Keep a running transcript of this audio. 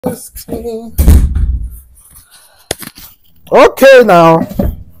Just kidding. Okay, now.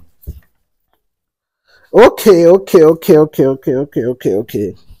 Okay.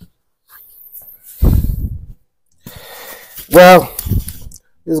 Well,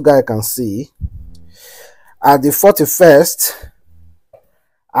 this guy can see at the 41st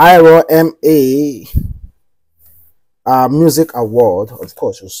IRMA Music Award. Of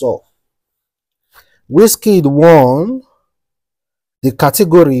course, you saw WIZKID won the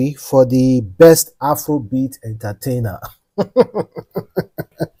category for the best Afrobeat entertainer.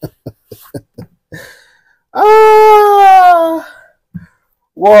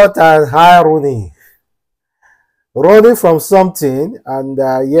 What an irony. Running from something and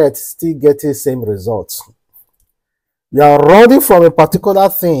yet still getting same results. You are running from a particular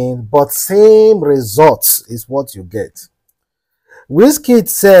thing, but same results is what you get. WIZKID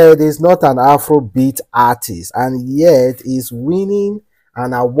said he's not an Afrobeat artist and yet is winning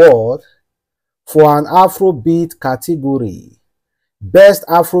an award for an Afrobeat category. Best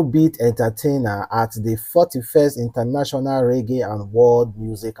Afrobeat Entertainer at the 41st International Reggae and World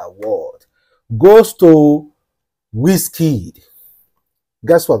Music Award goes to WIZKID.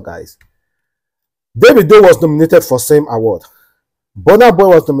 Guess what, guys? Davido was nominated for same award. Burna Boy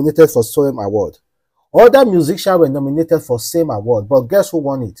was nominated for same award. Other musicians were nominated for same award, but guess who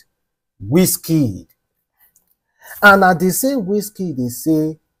won it? WIZKID. And at the same WIZKID, they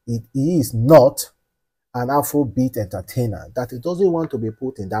say he is not an Afrobeat entertainer, that he doesn't want to be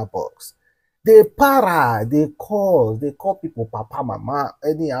put in that box. They call people papa, mama,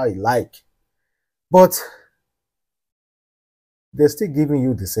 anyhow you like. But they're still giving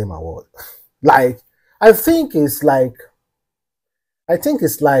you the same award. I think it's like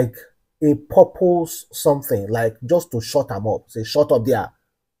a purpose something, like just to shut them up. Say, shut up there.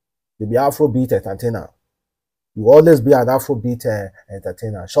 You'll be Afrobeat entertainer. You always be an Afrobeat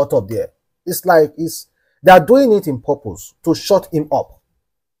entertainer. Shut up there. They are doing it in purpose to shut him up.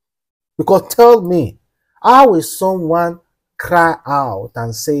 Because tell me, how will someone cry out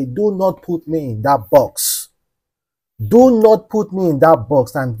and say, do not put me in that box? Do not put me in that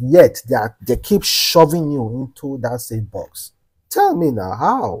box, and yet they keep shoving you into that same box. Tell me now,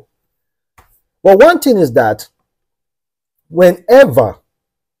 how? But one thing is that whenever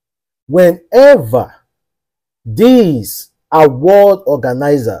these award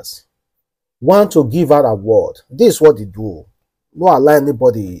organizers want to give out award, this is what they do. Don't allow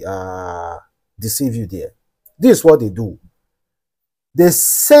anybody deceive you there. This is what they do. They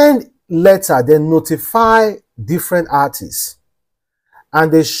send letter, they notify different artists,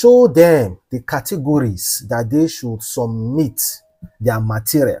 and they show them the categories that they should submit their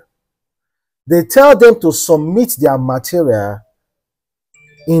material. They tell them to submit their material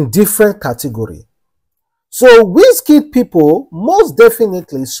in different categories. So WIZKID people most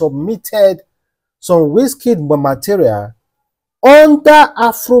definitely submitted some WIZKID material under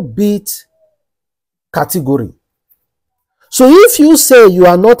Afrobeat category. So if you say you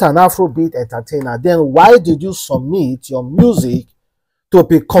are not an Afrobeat entertainer, then why did you submit your music to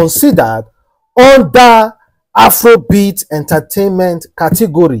be considered under Afrobeat entertainment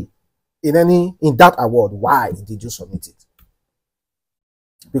category in that award? Why did you submit it?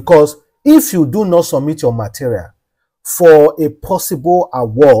 Because if you do not submit your material for a possible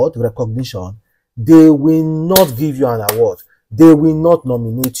award recognition, they will not give you an award. They will not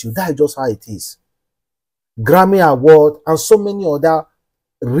nominate you. That is just how it is. Grammy Award and so many other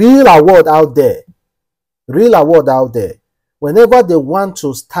real award out there. Whenever they want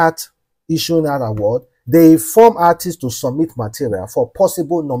to start issuing an award, they inform artists to submit material for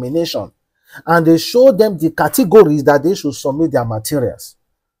possible nomination. And they show them the categories that they should submit their materials.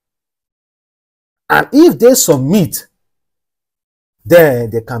 And if they submit, then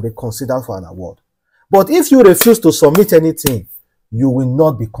they can be considered for an award. But if you refuse to submit anything, you will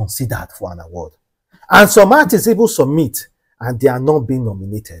not be considered for an award. And some artists even submit and they are not being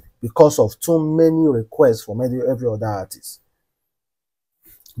nominated because of too many requests from every other artist.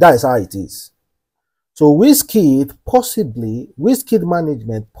 That is how it is. So WIZKID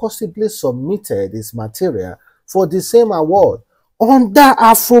management possibly submitted his material for the same award under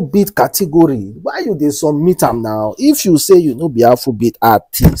Afrobeat category. Why you they submit them now? If you say you know be Afrobeat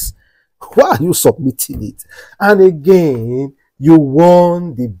artist, why are you submitting it? And again, you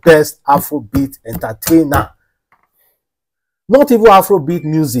won the best Afrobeat entertainer. Not even Afrobeat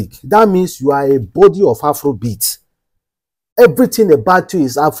music. That means you are a body of Afrobeat. Everything about you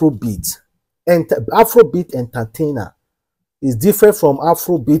is Afrobeat. Afrobeat entertainer is different from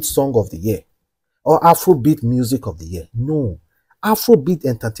Afrobeat song of the year or Afrobeat music of the year. No. Afrobeat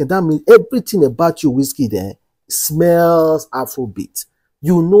entertainer, that means everything about you, WIZKID, smells Afrobeat.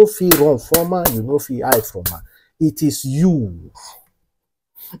 You no fit run from her, you no fit hide from her. It is you.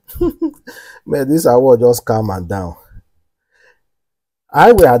 Man, this award just calm and down.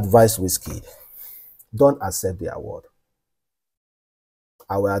 I will advise WIZKID, don't accept the award.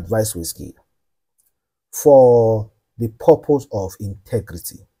 I will advise WIZKID for the purpose of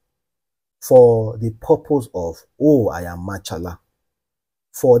integrity, for the purpose of, oh, I am Machala.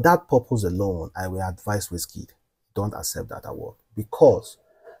 For that purpose alone, I will advise WIZKID, don't accept that award, because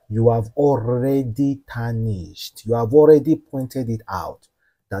you have already tarnished, you have already pointed it out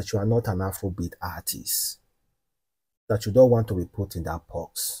that you are not an Afrobeat artist, that you don't want to be put in that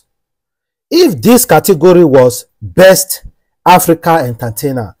box. If this category was Best Africa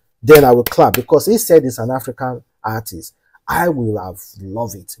Entertainer, then I will clap, because he said he's an African artist. I will have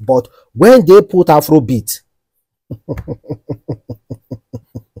loved it. But when they put Afrobeat,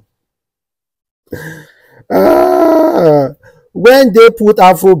 when they put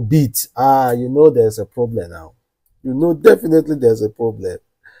Afrobeat, you know there's a problem now. You know definitely there's a problem.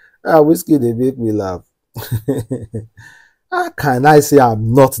 WIZKID, they make me laugh. How can I say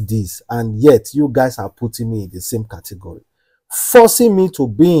I'm not this, and yet you guys are putting me in the same category, forcing me to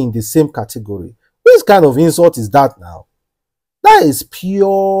be in the same category? Which kind of insult is that now? That is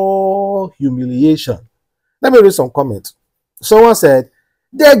pure humiliation. Let me read some comments. Someone said,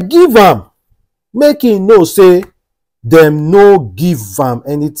 they give am, make him know say them no give am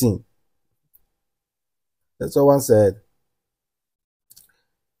anything. And someone said,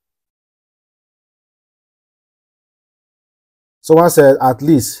 at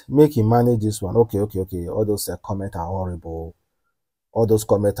least make him manage this one. Okay. All those comments are horrible. All those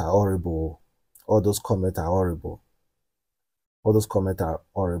comments are horrible. All those comments are horrible. All those comments are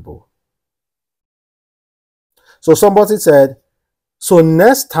horrible. So somebody said, so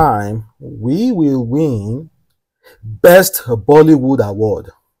next time we will win Best Bollywood Award.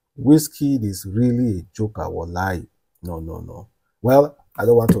 WIZKID is really a joke, I will lie. No. Well, I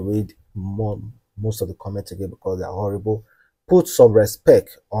don't want to read most of the comments again because they are horrible. Put some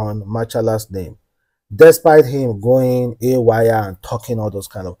respect on Machala's name. Despite him going haywire and talking all those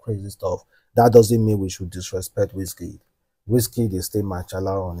kind of crazy stuff, that doesn't mean we should disrespect WIZKID. WIZKID is still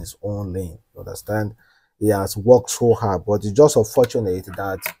Machala on his own lane. You understand? He has worked so hard, but it's just unfortunate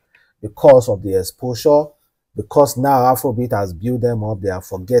that because of the exposure, because now Afrobeat has built them up, they are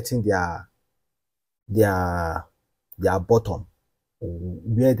forgetting their bottom,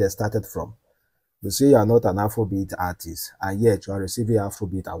 where they started from. You say you are not an Afrobeat artist, and yet you are receiving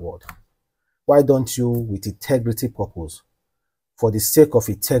Afrobeat award. Why don't you, with integrity purpose, for the sake of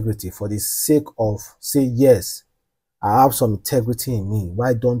integrity, for the sake of, say, yes, I have some integrity in me,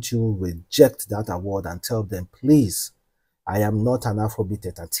 why don't you reject that award and tell them, please, I am not an Afrobeat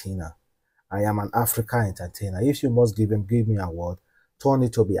entertainer. I am an Africa entertainer. If you must give me an award, turn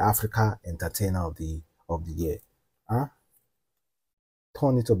it to be Africa Entertainer of the Year. Huh?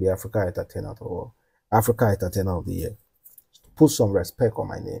 Turn it to be Africa Entertainer of the Year. Put some respect on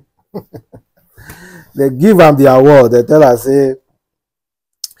my name. They give them the award. They tell us, say,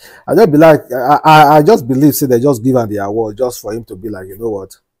 I just believe, say, they just give him the award just for him to be like, you know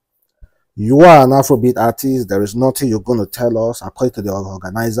what? You are an Afrobeat artist. There is nothing you're going to tell us, according to the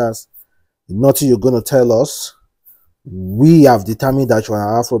organizers. Nothing you're going to tell us. We have determined that you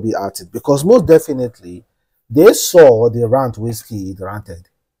are an Afrobeat artist, because most definitely they saw the rant WIZKID ranted.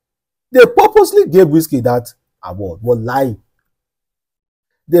 They purposely gave WIZKID that award. Well, lie.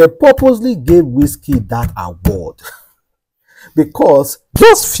 They purposely gave WIZKID that award because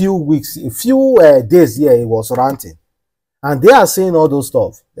just few days here he was ranting, and they are saying all those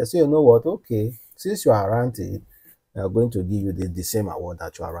stuff. They say, you know what? Okay, since you are ranting, we are going to give you the same award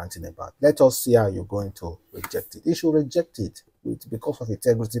that you are ranting about. Let us see how you're going to reject it. You should reject it because of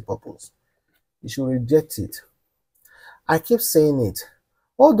integrity purpose. You should reject it. I keep saying it.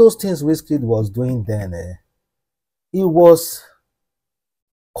 All those things WIZKID was doing then, he was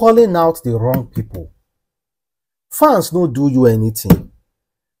calling out the wrong people. Fans don't do you anything.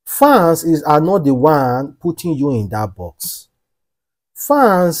 Fans are not the one putting you in that box.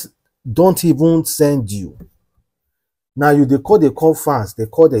 Fans don't even send you. Now they call fans, they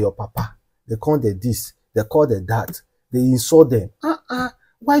call them your papa, they call them this, they call them that, they insult them.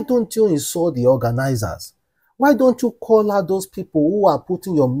 Why don't you insult the organizers? Why don't you call out those people who are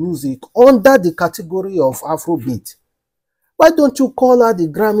putting your music under the category of Afrobeat? Why don't you call out the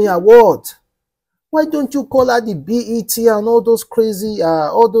Grammy Award? Why don't you call out the BET and all those crazy,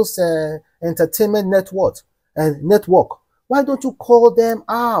 all those entertainment network? Why don't you call them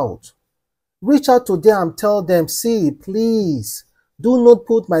out? Reach out to them and tell them, see, please, do not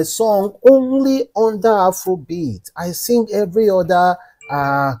put my song only under Afrobeat. I sing every other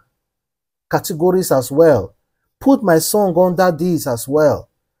categories as well. Put my song under these as well.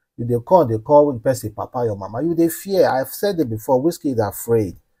 They call the person papa your mama. You they fear. I've said it before. WIZKID is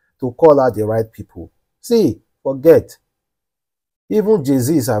afraid to call out the right people. See, forget. Even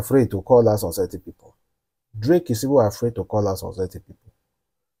Jay-Z is afraid to call out on certain people. Drake is even afraid to call out on certain people.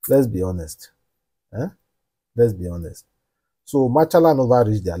 Let's be honest. Eh? Let's be honest. So Machala never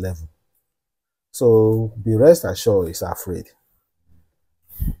reached their level. So be rest assured is afraid.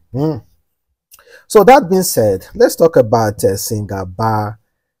 So that being said, let's talk about singer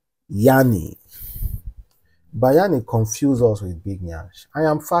Bayani. Bayani confused us with Big Nyash. I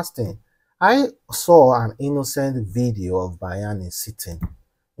am fasting. I saw an innocent video of Bayani sitting,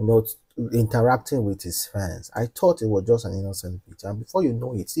 interacting with his fans. I thought it was just an innocent video. And before you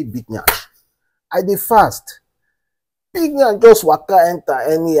know it, see Big Nyash. I did fast. Big Nyash just waka enter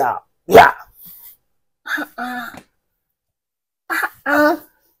anyhow. Yeah.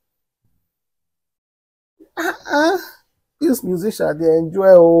 This musician, they enjoy.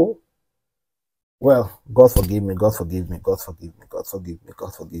 Oh. Well, God forgive me, God forgive me, God forgive me, God forgive me,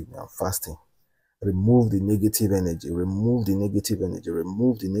 God forgive me. I'm fasting. Remove the negative energy, remove the negative energy,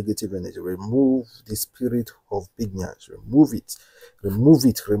 remove the negative energy, remove the spirit of Big Nyash, remove it, remove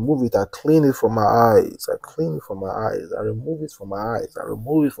it, remove it. I clean it from my eyes, I clean it from my eyes, I remove it from my eyes, I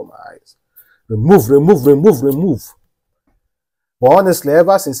remove it from my eyes. Remove, remove, remove, remove. But honestly,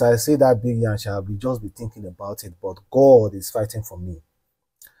 ever since I say that Big Nyash, I'll just be thinking about it, but God is fighting for me.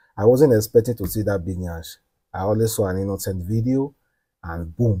 I wasn't expecting to see that Big Nyash. I always saw an innocent video,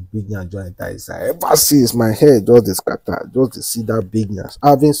 and boom, Big Nyash joined that side. Ever since my head just scattered, just to see that Big Nyash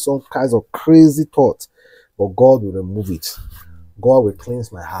having some kinds of crazy thoughts, but God will remove it. God will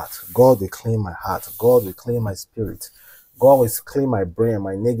cleanse my heart. God will clean my heart. God will clean my spirit. God will clean my brain,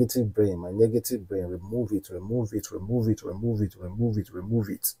 my negative brain, my negative brain. Remove it, remove it, remove it, remove it, remove it, remove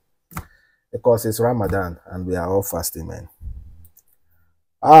it. Because it's Ramadan and we are all fasting, man.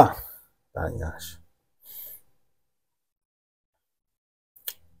 Ah, Danyash.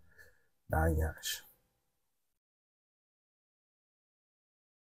 Danyash.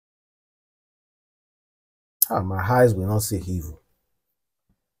 My eyes will not see evil.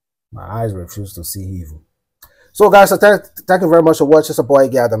 My eyes refuse to see evil. So, guys, so thank you very much for watching. It's a boy,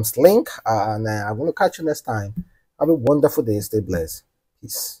 Adam's Link. And I'm going to catch you next time. Have a wonderful day. Stay blessed.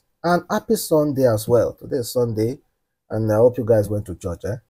 Peace. And happy Sunday as well. Today is Sunday. And I hope you guys went to church.